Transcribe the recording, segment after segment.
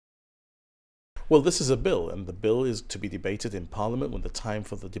Well, this is a bill, and the bill is to be debated in Parliament when the time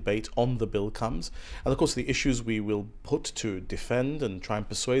for the debate on the bill comes. And of course, the issues we will put to defend and try and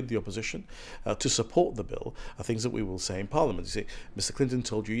persuade the opposition to support the bill are things that we will say in Parliament. You see, Mr. Clinton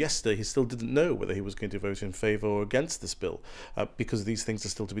told you yesterday he still didn't know whether he was going to vote in favour or against this bill because these things are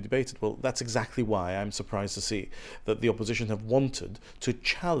still to be debated. Well, that's exactly why I'm surprised to see that the opposition have wanted to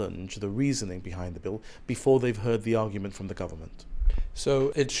challenge the reasoning behind the bill before they've heard the argument from the government.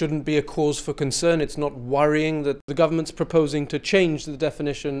 So it shouldn't be a cause for concern. It's not worrying that the government's proposing to change the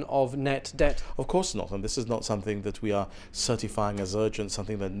definition of net debt? Of course not, and this is not something that we are certifying as urgent,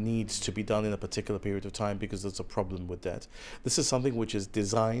 something that needs to be done in a particular period of time because there's a problem with debt. This is something which is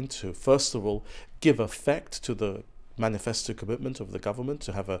designed to, first of all, give effect to the manifesto commitment of the government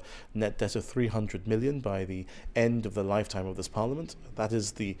to have a net debt of 300 million by the end of the lifetime of this parliament. That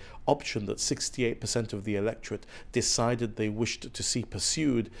is the option that 68% of the electorate decided they wished to see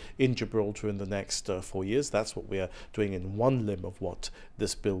pursued in Gibraltar in the next 4 years. That's what we are doing in one limb of what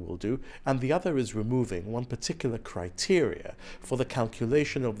this bill will do. And the other is removing one particular criteria for the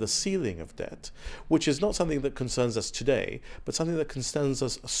calculation of the ceiling of debt, which is not something that concerns us today, but something that concerns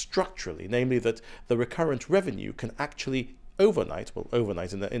us structurally, namely that the recurrent revenue can actually overnight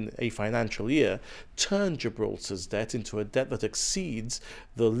in a financial year, turn Gibraltar's debt into a debt that exceeds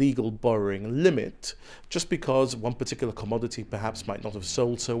the legal borrowing limit just because one particular commodity perhaps might not have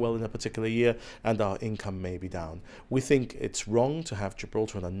sold so well in a particular year and our income may be down. We think it's wrong to have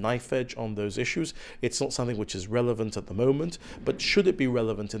Gibraltar on a knife edge on those issues. It's not something which is relevant at the moment, but should it be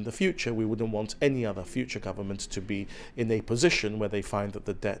relevant in the future, we wouldn't want any other future government to be in a position where they find that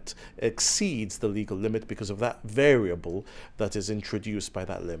the debt exceeds the legal limit because of that variable that is introduced by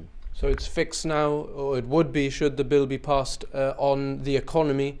that limb. So it's fixed now, or it would be should the bill be passed, on the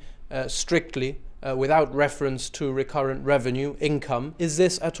economy strictly, without reference to recurrent revenue, income. Is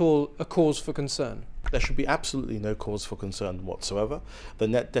this at all a cause for concern? There should be absolutely no cause for concern whatsoever. The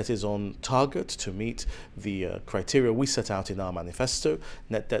net debt is on target to meet the criteria we set out in our manifesto.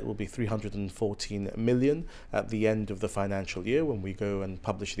 Net debt will be 314 million at the end of the financial year when we go and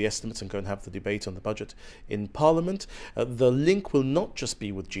publish the estimates and go and have the debate on the budget in Parliament. The link will not just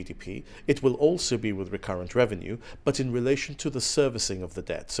be with GDP, it will also be with recurrent revenue, but in relation to the servicing of the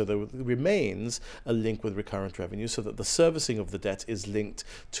debt. So there remains a link with recurrent revenue so that the servicing of the debt is linked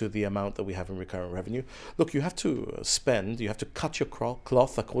to the amount that we have in recurrent revenue. Look, you have to spend, you have to cut your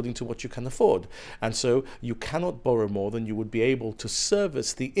cloth according to what you can afford. And so you cannot borrow more than you would be able to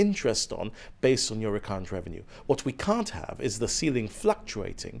service the interest on based on your recurrent revenue. What we can't have is the ceiling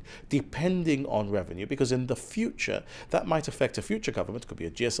fluctuating depending on revenue, because in the future, that might affect a future government. It could be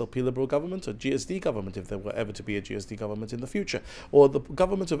a GSLP Liberal government, a GSD government, if there were ever to be a GSD government in the future, or the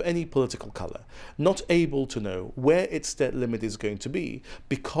government of any political colour, not able to know where its debt limit is going to be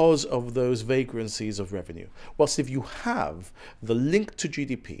because of those vagrancies of revenue. Whilst if you have the link to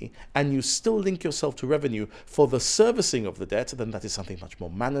GDP and you still link yourself to revenue for the servicing of the debt, then that is something much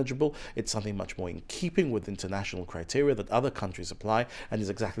more manageable. It's something much more in keeping with international criteria that other countries apply, and is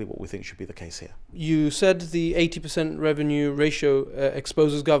exactly what we think should be the case here. You said the 80% revenue ratio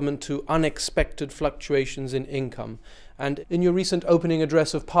exposes government to unexpected fluctuations in income. And in your recent opening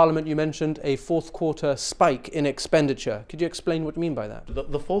address of Parliament, you mentioned a fourth quarter spike in expenditure. Could you explain what you mean by that?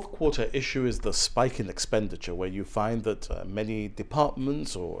 The fourth quarter issue is the spike in expenditure, where you find that many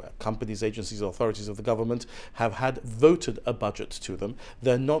departments or companies, agencies, or authorities of the government have had voted a budget to them.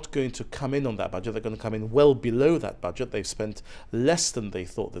 They're not going to come in on that budget. They're going to come in well below that budget. They've spent less than they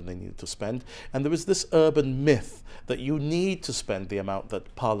thought that they needed to spend. And there is this urban myth that you need to spend the amount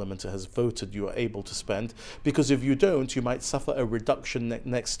that Parliament has voted you are able to spend, because if you don't, you might suffer a reduction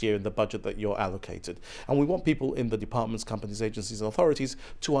next year in the budget that you're allocated. And we want people in the departments, companies, agencies and authorities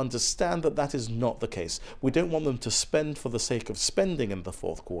to understand that that is not the case. We don't want them to spend for the sake of spending in the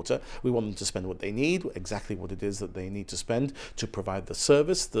fourth quarter. We want them to spend what they need, exactly what it is that they need to spend to provide the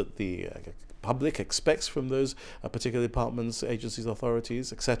service that the public expects from those particular departments, agencies,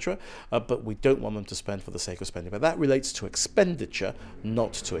 authorities, etc. But we don't want them to spend for the sake of spending. But that relates to expenditure,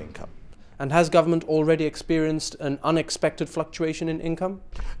 not to income. And has government already experienced an unexpected fluctuation in income?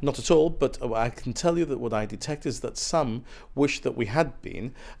 Not at all, but I can tell you that what I detect is that some wish that we had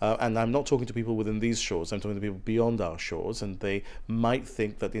been, and I'm not talking to people within these shores, I'm talking to people beyond our shores, and they might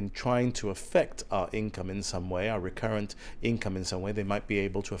think that in trying to affect our income in some way, our recurrent income in some way, they might be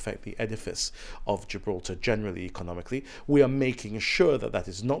able to affect the edifice of Gibraltar generally economically. We are making sure that that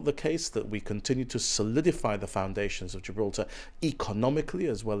is not the case, that we continue to solidify the foundations of Gibraltar economically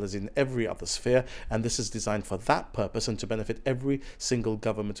as well as in every other sphere, and this is designed for that purpose and to benefit every single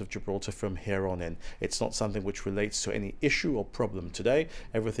government of Gibraltar from here on in. It's not something which relates to any issue or problem today.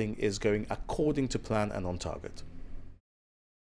 Everything is going according to plan and on target.